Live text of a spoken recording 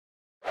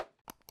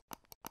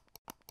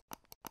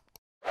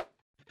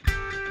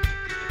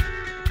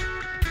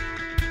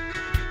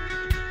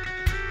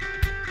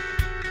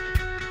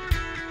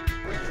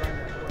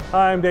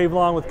Hi, I'm Dave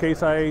Long with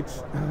Case IH,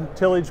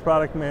 Tillage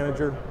Product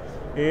Manager,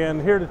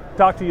 and here to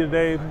talk to you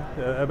today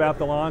about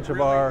the launch of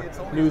our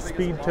new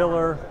Speed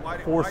Tiller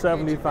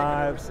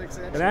 475.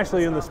 And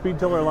actually in the Speed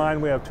Tiller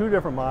line we have two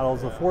different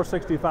models, the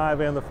 465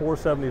 and the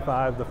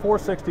 475. The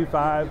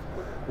 465,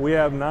 we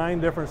have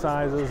 9 different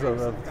sizes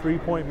of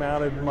 3-point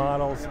mounted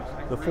models.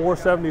 The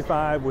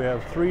 475, we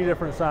have 3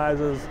 different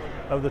sizes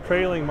of the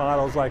trailing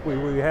models like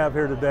we have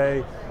here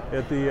today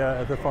at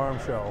the farm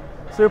show.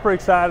 Super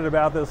excited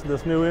about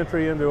this new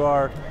entry into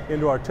our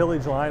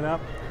tillage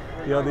lineup.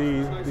 You know,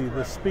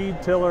 the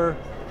Speed Tiller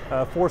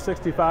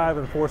 465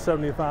 and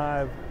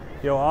 475,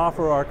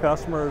 offer our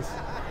customers,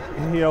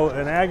 an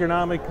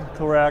agronomic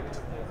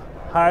correct,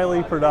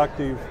 highly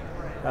productive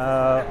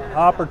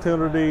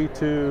opportunity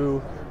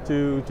to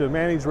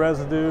manage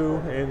residue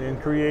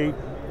and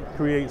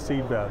create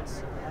seed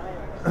beds.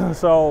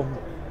 So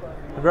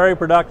very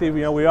productive.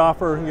 We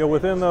offer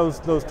within those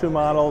two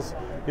models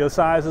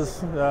sizes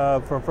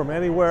from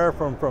anywhere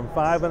from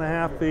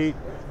 5.5 feet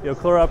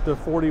clear up to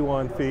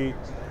 41 feet,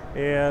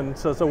 and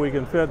so we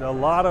can fit a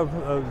lot of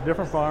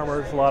different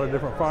farmers, a lot of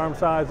different farm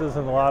sizes,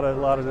 and a lot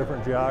of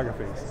different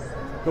geographies.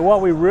 But what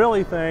we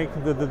really think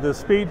that the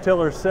Speed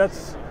Tiller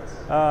sets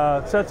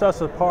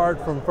us apart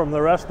from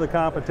the rest of the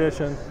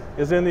competition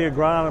is in the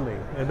agronomy.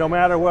 And no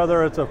matter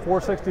whether it's a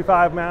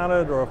 465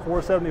 mounted or a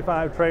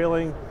 475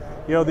 trailing,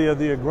 the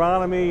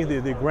agronomy,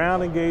 the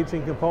ground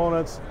engaging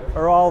components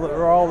are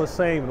all the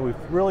same, and we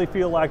really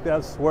feel like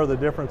that's where the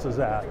difference is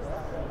at.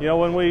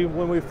 When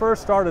we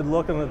first started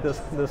looking at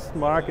this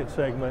market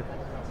segment,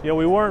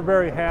 we weren't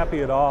very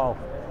happy at all,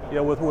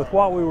 with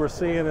what we were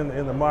seeing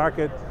in the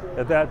market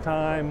at that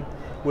time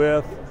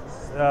with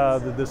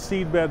the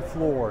seed bed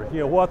floor,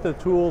 what the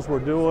tools were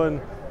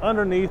doing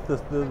underneath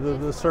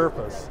the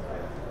surface.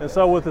 And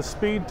so with the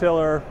Speed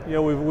Tiller,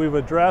 we've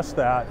addressed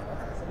that.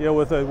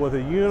 With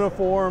a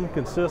uniform,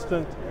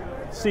 consistent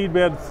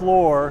seedbed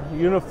floor,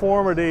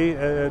 uniformity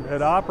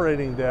at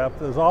operating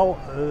depth, as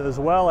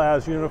well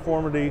as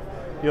uniformity,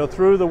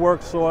 through the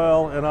work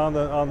soil and on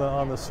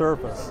the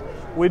surface.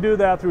 We do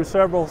that through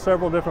several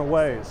different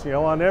ways.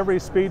 On every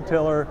Speed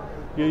Tiller,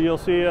 you'll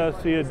see a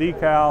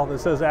decal that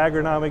says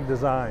Agronomic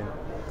design,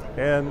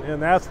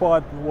 and that's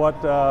what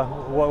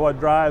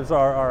drives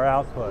our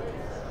output.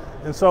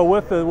 And so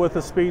with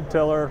the Speed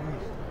Tiller,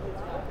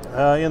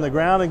 in the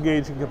ground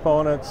engaging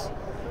components,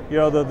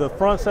 the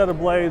front set of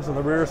blades and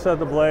the rear set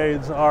of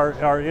blades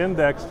are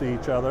indexed to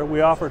each other.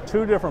 We offer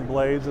 2 different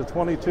blades, a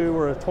 22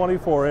 or a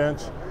 24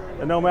 inch,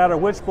 and no matter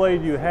which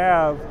blade you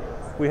have,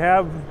 we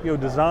have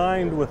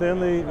designed within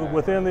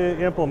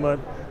the implement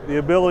the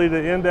ability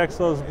to index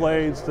those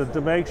blades to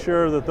make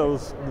sure that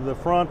the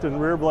front and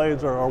rear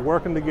blades are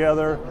working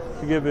together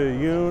to give a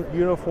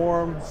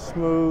uniform,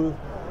 smooth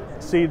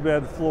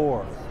seedbed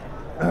floor.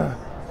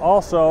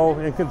 Also,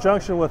 in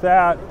conjunction with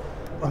that,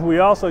 we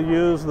also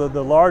use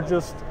the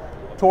largest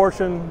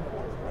torsion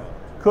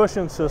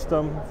cushion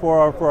system for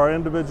our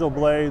individual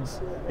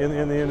blades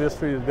in the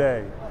industry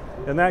today.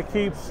 And that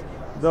keeps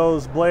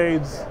those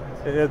blades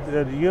at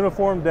a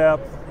uniform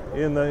depth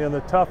in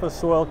the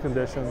toughest soil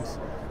conditions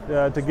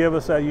to give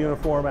us that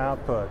uniform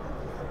output.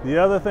 The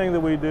other thing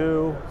that we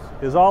do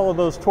is all of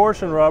those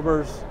torsion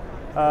rubbers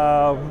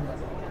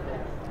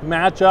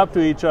match up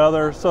to each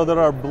other so that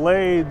our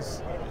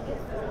blades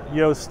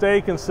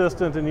stay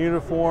consistent and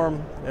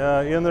uniform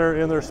in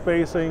their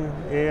spacing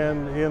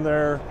and in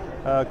their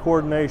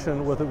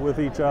coordination with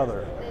each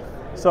other.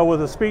 So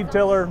with a Speed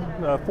Tiller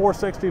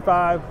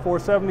 465,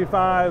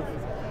 475,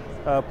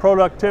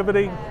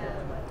 productivity,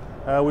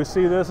 we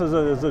see this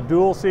as a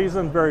dual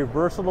season, very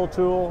versatile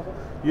tool,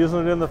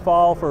 using it in the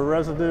fall for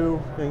residue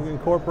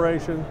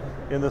incorporation,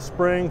 in the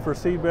spring for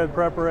seedbed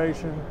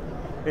preparation,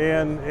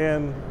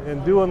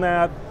 and doing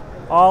that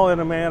all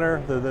in a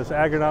manner that's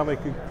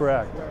agronomically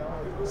correct.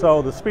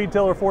 So the Speed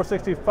Tiller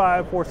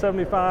 465,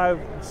 475,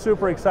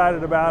 super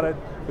excited about it.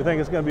 We think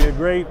it's going to be a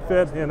great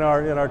fit in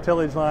our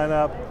tillage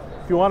lineup.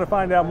 If you want to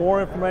find out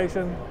more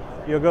information,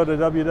 you'll go to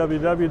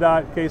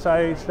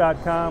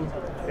www.caseih.com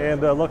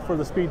and look for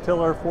the Speed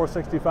Tiller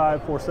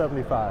 465,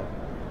 475.